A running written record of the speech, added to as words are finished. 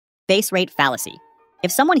Base rate fallacy.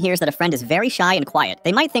 If someone hears that a friend is very shy and quiet,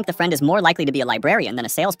 they might think the friend is more likely to be a librarian than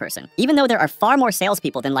a salesperson, even though there are far more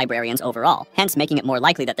salespeople than librarians overall, hence making it more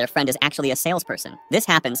likely that their friend is actually a salesperson. This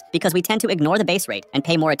happens because we tend to ignore the base rate and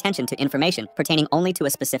pay more attention to information pertaining only to a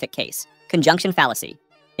specific case. Conjunction fallacy.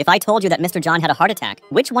 If I told you that Mr. John had a heart attack,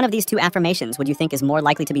 which one of these two affirmations would you think is more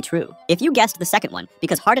likely to be true? If you guessed the second one,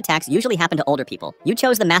 because heart attacks usually happen to older people, you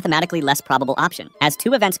chose the mathematically less probable option, as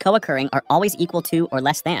two events co-occurring are always equal to or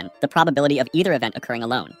less than the probability of either event occurring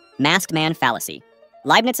alone. Masked man fallacy.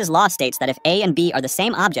 Leibniz's law states that if A and B are the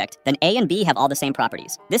same object, then A and B have all the same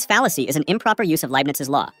properties. This fallacy is an improper use of Leibniz's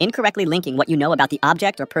law, incorrectly linking what you know about the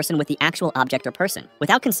object or person with the actual object or person,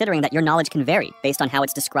 without considering that your knowledge can vary based on how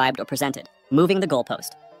it's described or presented. Moving the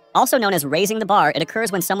goalpost. Also known as raising the bar, it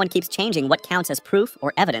occurs when someone keeps changing what counts as proof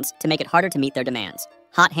or evidence to make it harder to meet their demands.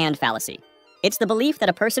 Hot hand fallacy. It's the belief that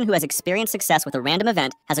a person who has experienced success with a random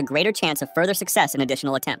event has a greater chance of further success in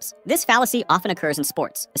additional attempts. This fallacy often occurs in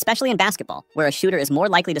sports, especially in basketball, where a shooter is more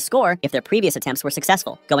likely to score if their previous attempts were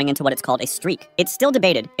successful, going into what is called a streak. It's still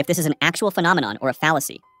debated if this is an actual phenomenon or a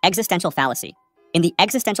fallacy. Existential fallacy. In the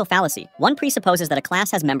existential fallacy, one presupposes that a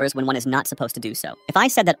class has members when one is not supposed to do so. If I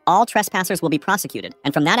said that all trespassers will be prosecuted,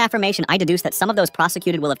 and from that affirmation I deduce that some of those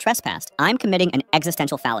prosecuted will have trespassed, I'm committing an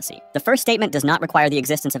existential fallacy. The first statement does not require the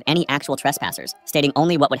existence of any actual trespassers, stating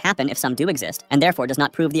only what would happen if some do exist, and therefore does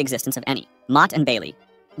not prove the existence of any. Mott and Bailey.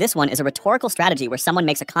 This one is a rhetorical strategy where someone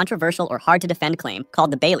makes a controversial or hard-to-defend claim,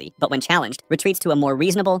 called the Bailey, but when challenged, retreats to a more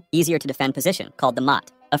reasonable, easier-to-defend position, called the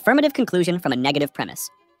Mott. Affirmative conclusion from a negative premise.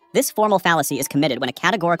 This formal fallacy is committed when a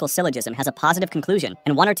categorical syllogism has a positive conclusion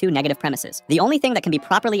and one or two negative premises. The only thing that can be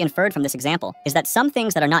properly inferred from this example is that some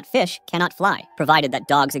things that are not fish cannot fly, provided that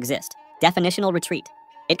dogs exist. Definitional retreat.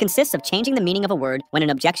 It consists of changing the meaning of a word when an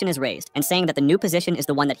objection is raised and saying that the new position is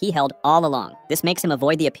the one that he held all along. This makes him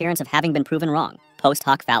avoid the appearance of having been proven wrong. Post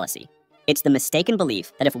hoc fallacy. It's the mistaken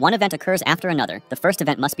belief that if one event occurs after another, the first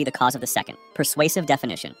event must be the cause of the second. Persuasive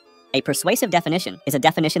definition. A persuasive definition is a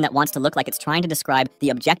definition that wants to look like it's trying to describe the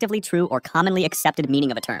objectively true or commonly accepted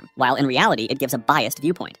meaning of a term, while in reality it gives a biased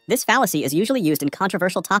viewpoint. This fallacy is usually used in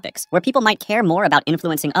controversial topics, where people might care more about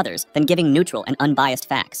influencing others than giving neutral and unbiased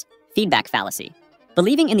facts. Feedback fallacy.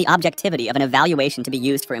 Believing in the objectivity of an evaluation to be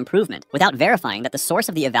used for improvement without verifying that the source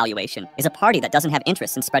of the evaluation is a party that doesn't have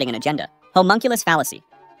interest in spreading an agenda. Homunculus fallacy.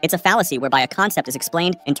 It's a fallacy whereby a concept is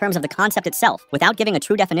explained in terms of the concept itself without giving a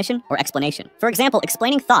true definition or explanation. For example,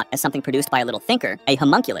 explaining thought as something produced by a little thinker, a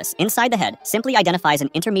homunculus inside the head simply identifies an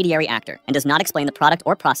intermediary actor and does not explain the product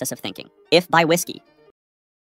or process of thinking. If by whiskey.